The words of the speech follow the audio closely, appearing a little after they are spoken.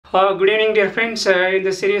Good evening, dear friends. In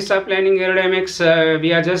the series of learning aerodynamics,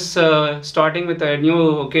 we are just starting with a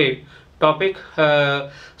new topic.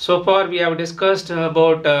 So far, we have discussed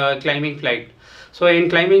about climbing flight. So in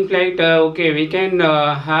climbing flight, we can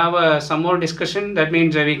have some more discussion. That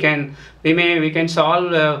means we can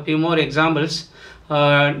solve a few more examples.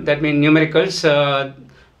 That means numericals.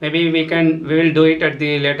 Maybe we will do it at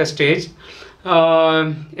the later stage.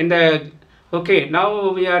 In the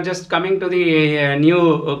Now we are just coming to the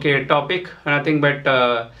new topic, nothing but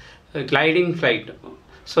gliding flight.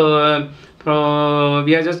 So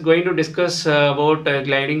we are just going to discuss about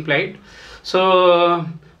gliding flight. So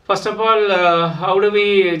first of all, how do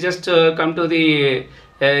we just come to the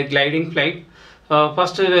gliding flight?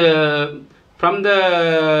 First, from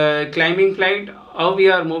the climbing flight, how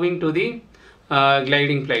we are moving to the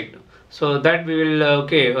gliding flight. So that we will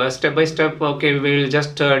step by step we will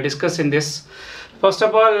just discuss in this. First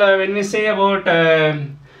of all, when we say about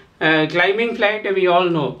climbing flight, we all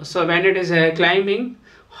know. So when it is climbing,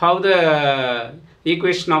 how the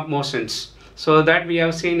equation of motions, so that we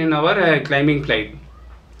have seen in our climbing flight.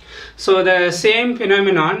 So the same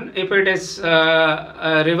phenomenon, if it is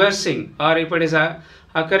reversing, or if it is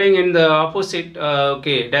occurring in the opposite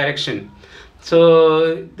direction.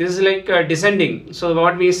 So this is like descending. So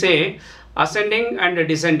what we say, ascending and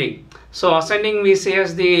descending. So ascending we say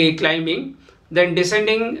as the climbing, then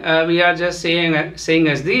descending we are just saying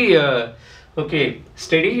as the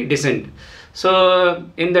steady descent. So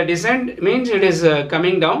in the descent means it is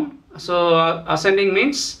coming down. So ascending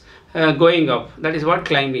means going up. That is what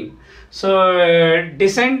climbing. So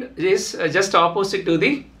descent is just opposite to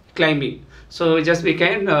the climbing. So just we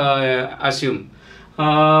can assume.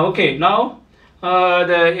 Now.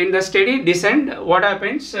 In the steady descent, what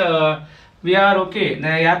happens? We are the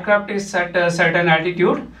aircraft is at a certain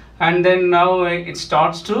altitude, and then now it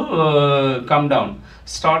starts to come down.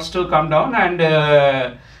 And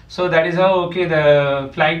so that is how the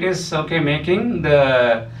flight is making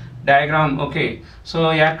the diagram. So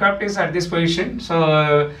aircraft is at this position.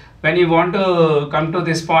 So when you want to come to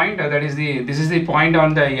this point, this is the point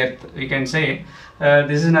on the earth. We can say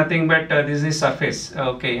this is nothing but this is surface.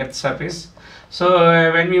 Earth surface. So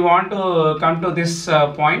when we want to come to this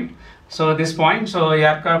point, so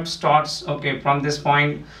aircraft starts from this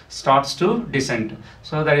point starts to descend.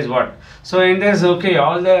 So that is what. So in this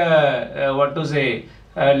all the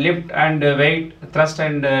lift and weight, thrust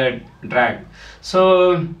and drag.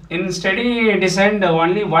 So in steady descent,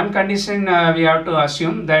 only one condition we have to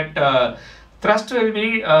assume, that thrust will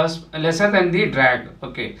be lesser than the drag.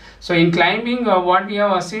 So in climbing, what we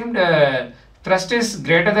have assumed, thrust is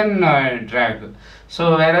greater than drag.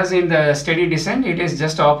 So whereas in the steady descent it is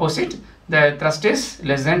just opposite, the thrust is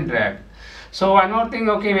less than drag. So one more thing,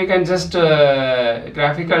 we can just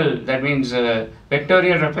graphical, that means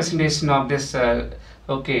vectorial representation of this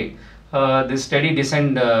this steady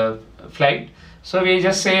descent flight. So we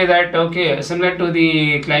just say that similar to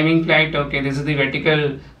the climbing flight, this is the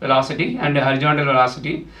vertical velocity and the horizontal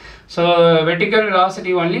velocity. So vertical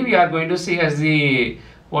velocity only we are going to see as the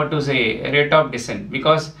rate of descent,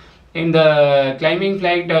 because in the climbing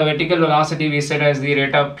flight vertical velocity we set as the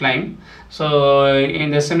rate of climb. So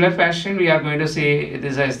in the similar fashion we are going to see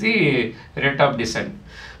this as the rate of descent.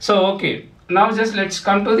 So now just let's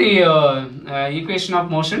come to the equation of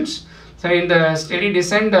motions. So in the steady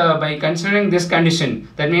descent, by considering this condition,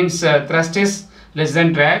 that means thrust is less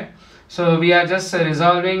than drag. So we are just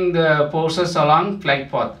resolving the forces along flight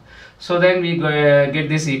path. So then we get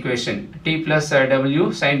this equation, t plus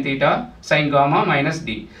w sine theta sine gamma minus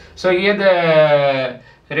d. So here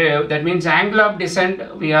that means angle of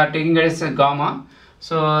descent we are taking it as gamma.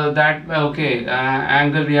 So that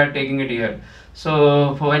angle we are taking it here.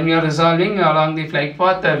 So for when we are resolving along the flight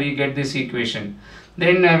path, we get this equation.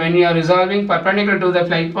 Then when we are resolving perpendicular to the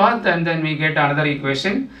flight path, and then we get another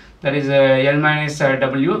equation, that is L minus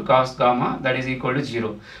w cos gamma, that is equal to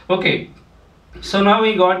 0. So now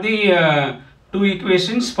we got the two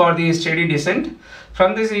equations for the steady descent.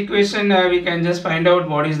 From this equation we can just find out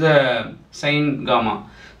what is the sine gamma.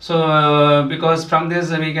 So because from this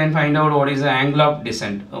we can find out what is the angle of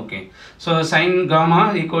descent. So sine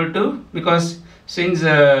gamma equal to, because since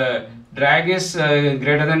drag is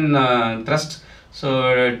greater than thrust,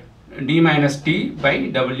 so d minus t by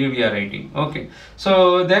w we are writing.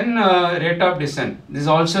 So then rate of descent, this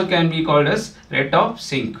also can be called as rate of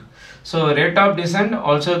sink. So rate of descent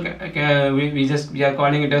also we are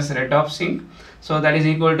calling it as rate of sink. So that is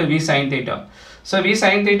equal to v sine theta. So v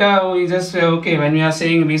sine theta, we just when we are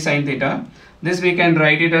saying v sine theta, this we can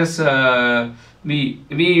write it as v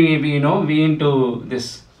into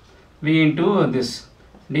this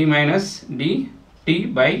d minus d T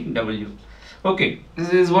by W. Okay,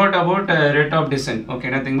 this is what about rate of descent. Okay,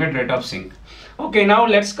 nothing but rate of sink. Okay, now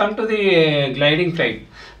let's come to the gliding flight.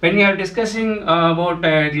 When we are discussing about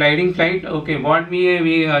gliding flight, okay, what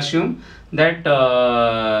we assume that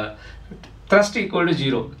thrust equal to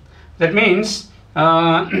 0. That means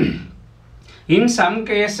in some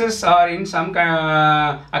cases or in some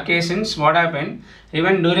occasions, what happen,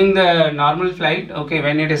 even during the normal flight, okay,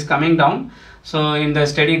 when it is coming down, so in the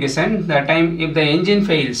steady descent, that time if the engine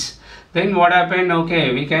fails, then what happen,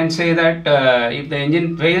 okay, we can say that if the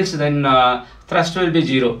engine fails, then thrust will be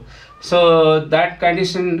 0. So that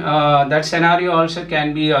condition, that scenario also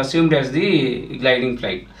can be assumed as the gliding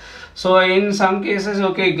flight. So in some cases,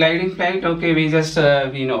 okay, gliding flight, okay, we just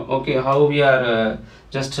we know, okay, how we are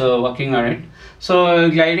just working on it. So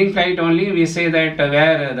gliding flight only we say that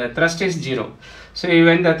where the thrust is 0. So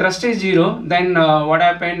when the thrust is 0, then what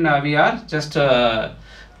happen, we are just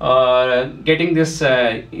getting this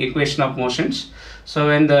equation of motions. So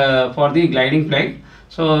when for the gliding flight,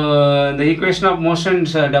 so the equation of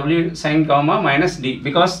motions W sine gamma minus D,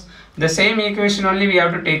 because the same equation only we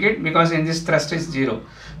have to take it, because in this thrust is 0.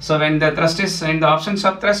 So when the thrust is in the options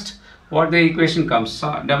of thrust, what the equation comes,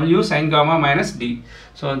 so W sine gamma minus D.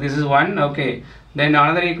 So this is one. Okay, then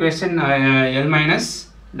another equation L minus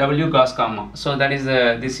W cos gamma. So that is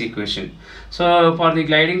this equation. So for the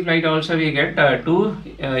gliding flight also we get two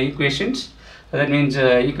equations. That means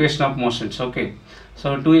equation of motions. Okay,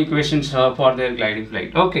 so two equations for the gliding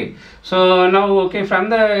flight. Okay, so now, okay, from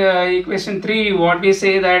the equation 3, what we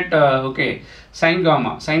say that okay, sine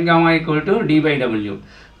gamma equal to D by W,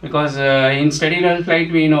 because in steady level flight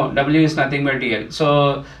we know W is nothing but L.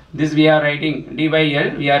 So this we are writing D by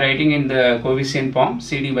L, we are writing in the coefficient form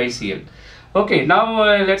CD by CL. Okay, now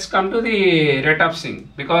let's come to the rate of sink,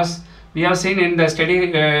 because we have seen in the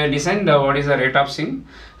steady descent what is the rate of sink.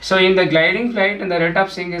 So in the gliding flight, the rate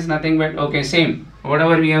of sink is nothing but, okay, same,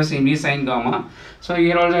 whatever we have seen, V sine gamma. So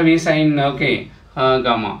here also V sine, okay,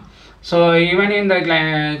 gamma. So even in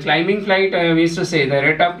the climbing flight, we used to say the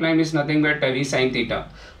rate of climb is nothing but V sine theta.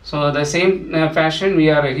 So the same fashion we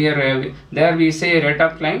are here, there we say rate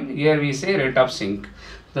of climb, here we say rate of sink.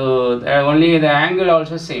 So only the angle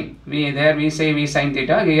also same. There we say V sine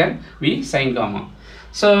theta, here V sine gamma.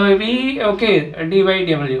 So V, okay, D by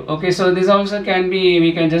W. Okay, so this also can be,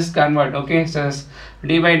 we can just convert. Okay, so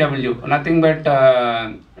D by W, nothing but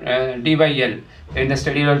D by L in the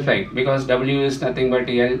steady level flight, because W is nothing but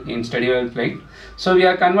L in steady level flight. So we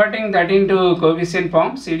are converting that into coefficient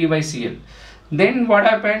form CD by CL. Then what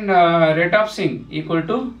happened, rate of sink equal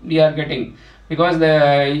to, we are getting, because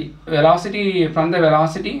the velocity, from the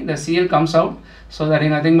velocity the CL comes out, so that is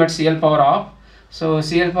nothing but CL power of, so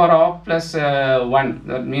CL power of plus 1,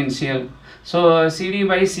 that means CL, so CD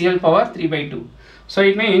by CL power 3 by 2. So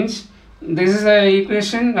it means this is the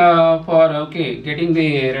equation for, okay, getting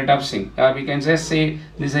the rate of sink, or we can just say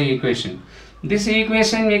this is the equation. This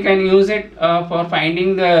equation we can use it for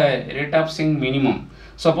finding the rate of sink minimum.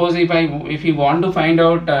 Suppose if you want to find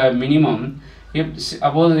out minimum,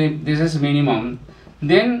 suppose if this is minimum,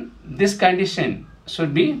 then this condition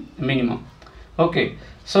should be minimum. Okay,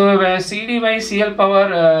 so CD by CL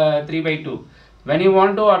power 3 by 2, when you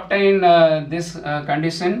want to obtain this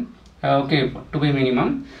condition, okay, to be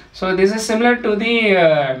minimum, so this is similar to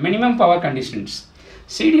the minimum power conditions.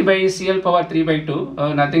 CD by CL power 3 by 2,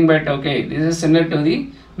 nothing but, okay, this is similar to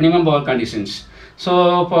the minimum power conditions.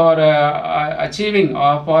 So for achieving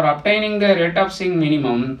or for obtaining the rate of sink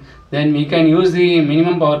minimum, then we can use the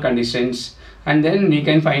minimum power conditions, and then we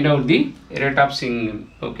can find out the rate of sink.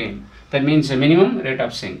 Okay, that means the minimum rate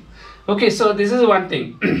of sink. Okay, so this is one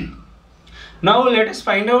thing. Now let us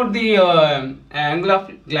find out the angle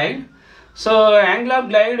of glide. So angle of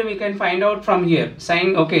glide we can find out from here,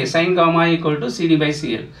 sine, okay, sine gamma equal to CD by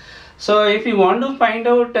CL. So if you want to find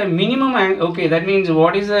out a minimum angle, okay, that means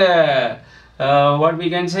what is the what we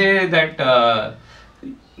can say that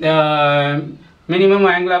minimum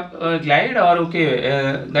angle of glide, or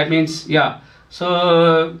okay, that means, yeah,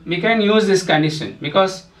 so we can use this condition,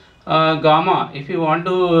 because gamma, if you want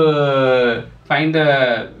to find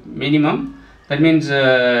the minimum, that means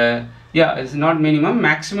yeah, it's not minimum,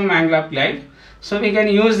 maximum angle of glide. So we can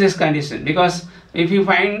use this condition, because if you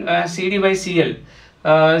find CD by CL,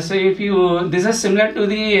 so if you, this is similar to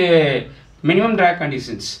the minimum drag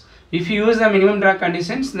conditions. If you use the minimum drag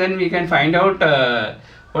conditions, then we can find out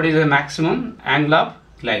what is the maximum angle of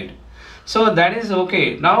glide. So that is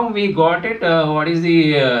okay. Now we got it. What is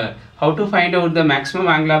the how to find out the maximum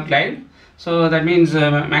angle of glide? So that means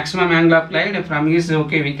maximum angle of glide from is,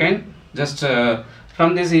 okay, we can just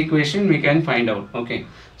from this equation we can find out. Okay,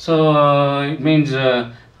 so it means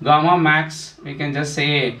gamma max, we can just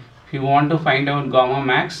say if you want to find out gamma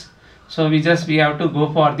max, so we have to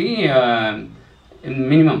go for the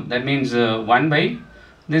minimum. That means 1 by,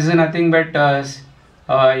 this is nothing but L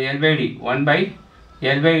by D, 1 by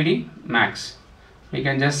L by D max. We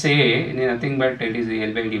can just say nothing but it is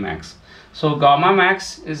L by D max. So gamma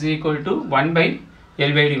max is equal to 1 by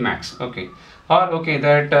L by D max. Okay, or okay,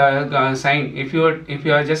 that sign, if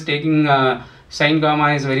you are just taking sin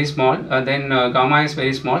gamma is very small, then gamma is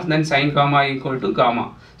very small, then sin gamma equal to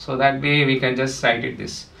gamma. So that way we can just write it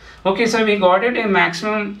this. Okay, so we got it a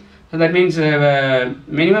maximum, so that means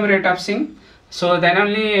minimum rate of swing. So then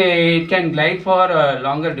only it can glide for a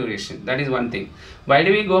longer duration. That is one thing. Why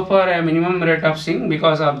do we go for a minimum rate of swing?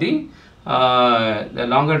 Because of the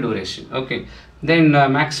longer duration. Okay, then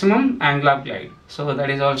maximum angle of glide. So that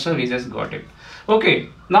is also we just got it. Okay,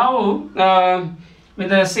 now with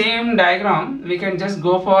the same diagram we can just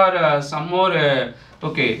go for some more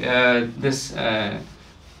this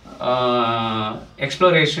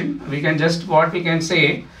exploration. We can just, what we can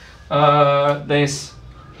say, this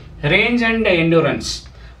range and endurance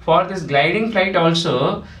for this gliding flight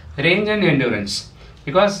also, range and endurance,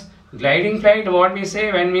 because gliding flight, what we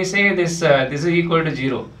say when we say this this is equal to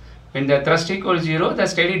 0, when the thrust equals 0, the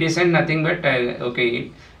steady descent nothing but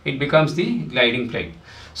okay, it becomes the gliding flight.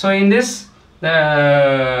 So in this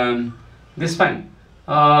this one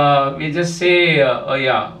we just say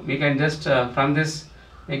yeah, we can just from this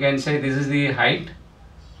we can say this is the height,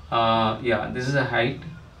 yeah, this is a height,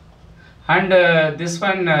 and this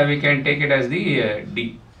one we can take it as the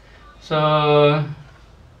D. So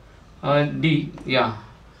D, yeah,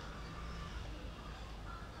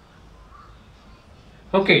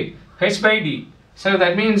 okay, H by D. So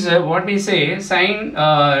that means what we say, sin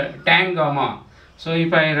tan gamma. So if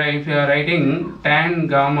you are writing tan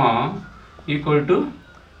gamma equal to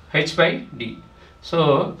H by D.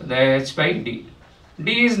 So the H by D.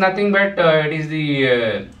 D is nothing but it is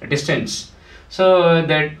the distance. So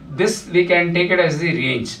that this we can take it as the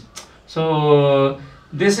range. So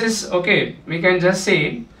this is okay. We can just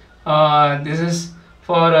say this is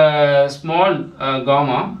for small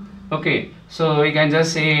gamma. Okay. So we can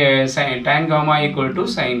just say tan gamma equal to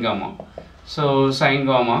sin gamma. So sin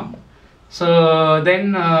gamma. So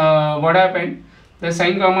then what happened? The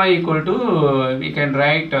sin gamma equal to we can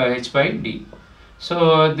write H by D.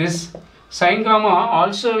 So this sin gamma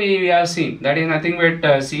also we have seen, that is nothing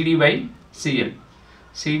but CD by CL.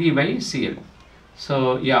 CD by CL.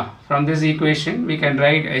 So yeah, from this equation we can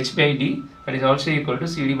write H by D, that is also equal to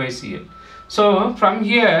CD by CL. So from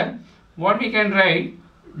here what we can write,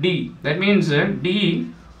 D, that means D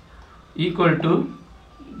equal to,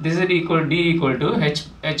 this is equal, D equal to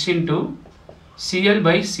H into CL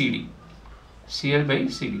by CD. CL by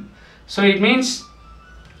CD. So it means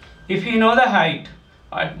if you know the height,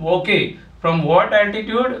 okay, from what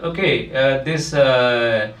altitude, okay, this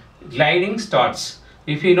gliding starts.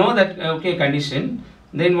 If you know that okay condition,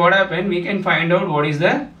 then what happen, we can find out what is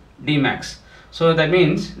the D max. So that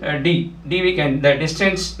means D we can, the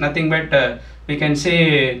distance nothing but we can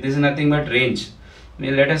say this is nothing but range.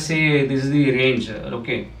 Let us say this is the range.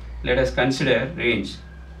 Okay, let us consider range.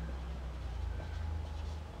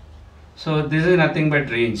 So this is nothing but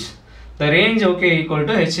range. The range, okay, equal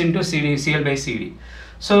to H into CD, CL by CD.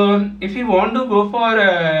 So if you want to go for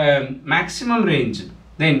maximum range,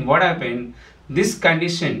 then what happen? This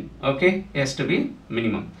condition, okay, has to be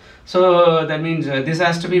minimum. So that means this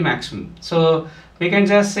has to be maximum. So we can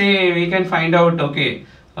just say, we can find out, okay,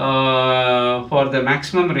 for the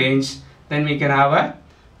maximum range, then we can have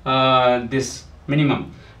a this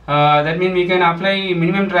minimum. That means we can apply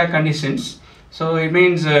minimum drag conditions. So it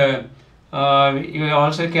means you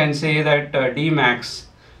also can say that D max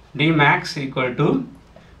equal to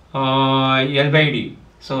L by D.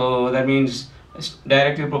 So that means it's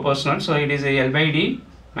directly proportional. So it is a L by D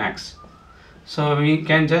max. So we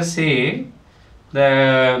can just say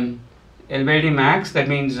the L by D max, that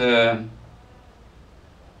means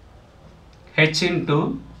H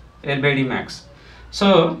into L by D max.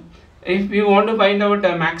 So if we want to find out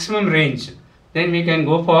a maximum range, then we can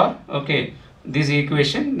go for, okay, this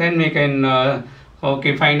equation, then we can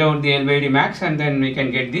okay, find out the L by D max, and then we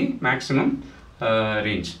can get the maximum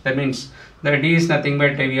range. That means the D is nothing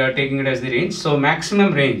but we are taking it as the range. So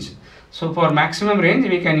maximum range. So for maximum range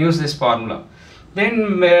we can use this formula.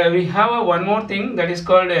 Then we have one more thing, that is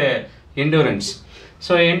called endurance.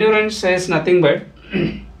 So endurance is nothing but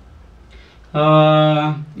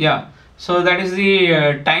yeah, so that is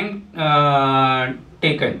the time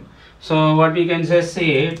taken. So what we can just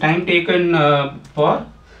say, time taken for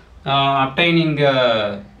obtaining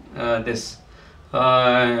this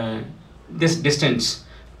this distance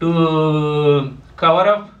to cover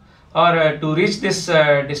up or to reach this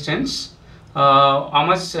distance, how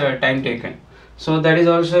much time taken. So that is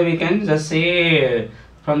also we can just say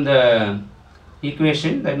from the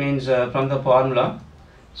equation, that means from the formula.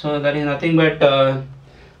 So that is nothing but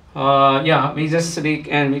yeah, we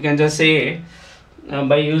can just say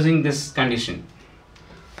by using this condition.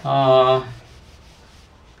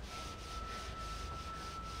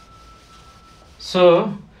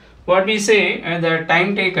 So what we say, the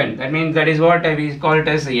time taken, that means that is what we call it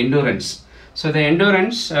as the endurance. So the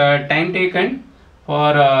endurance time taken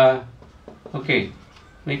for okay,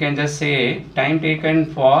 we can just say time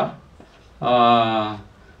taken for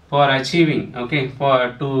achieving, okay,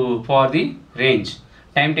 for the range,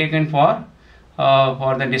 time taken for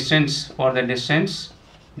the distance,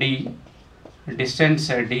 d, distance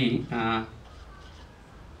d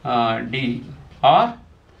d, or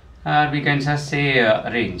we can just say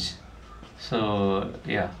range. So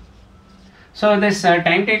yeah, so this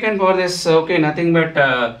time taken for this, okay, nothing but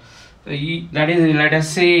that is, let us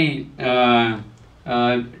say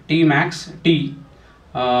t max, t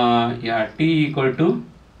yeah, t equal to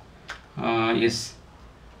yes,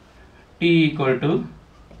 t equal to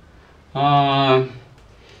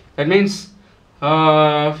that means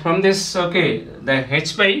from this, okay, the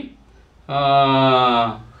h by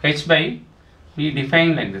we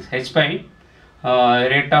define like this, h by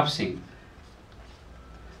rate of sync.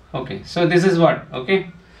 Okay, so this is what,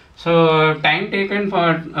 okay, so time taken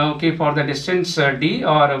for okay, for the distance d,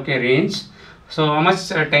 or okay, range. So how much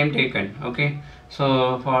time taken, okay,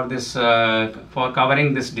 so for this for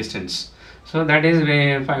covering this distance. So that is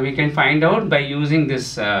where we can find out by using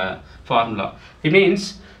this formula. It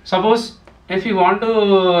means, suppose if you want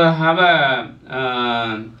to have a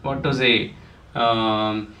what to say,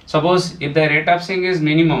 suppose if the rate of sync is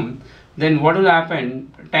minimum, then what will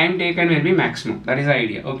happen, time taken will be maximum. That is the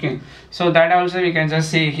idea, okay. So that also we can just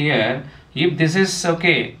say here, if this is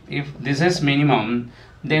okay, if this is minimum,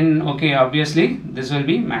 then okay, obviously this will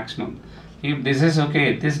be maximum. If this is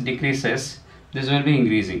okay, this decreases, this will be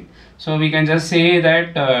increasing. So we can just say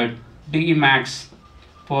that t max,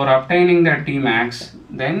 for obtaining the t max,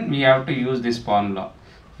 then we have to use this formula,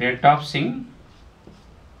 rate of sync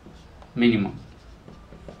minimum.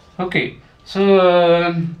 Okay,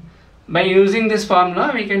 so by using this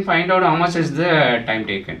formula we can find out how much is the time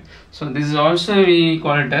taken. So this is also, we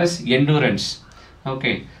call it as endurance.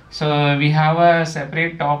 Okay, so we have a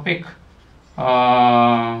separate topic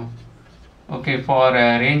okay, for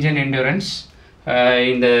range and endurance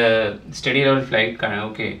in the steady level flight.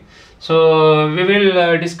 Okay, so we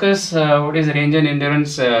will discuss what is range and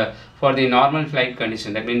endurance for the normal flight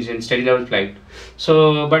condition, that means in steady level flight.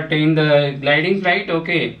 So but in the gliding flight,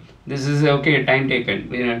 okay, this is okay, time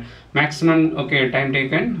taken, maximum okay, time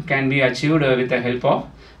taken can be achieved with the help of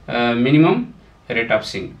minimum rate of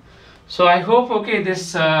sync. So I hope okay,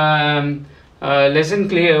 this lesson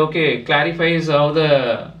clarifies how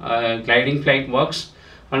the gliding flight works,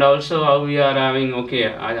 and also how we are having okay,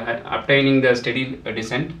 obtaining the steady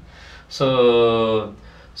descent. So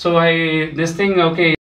I this thing okay.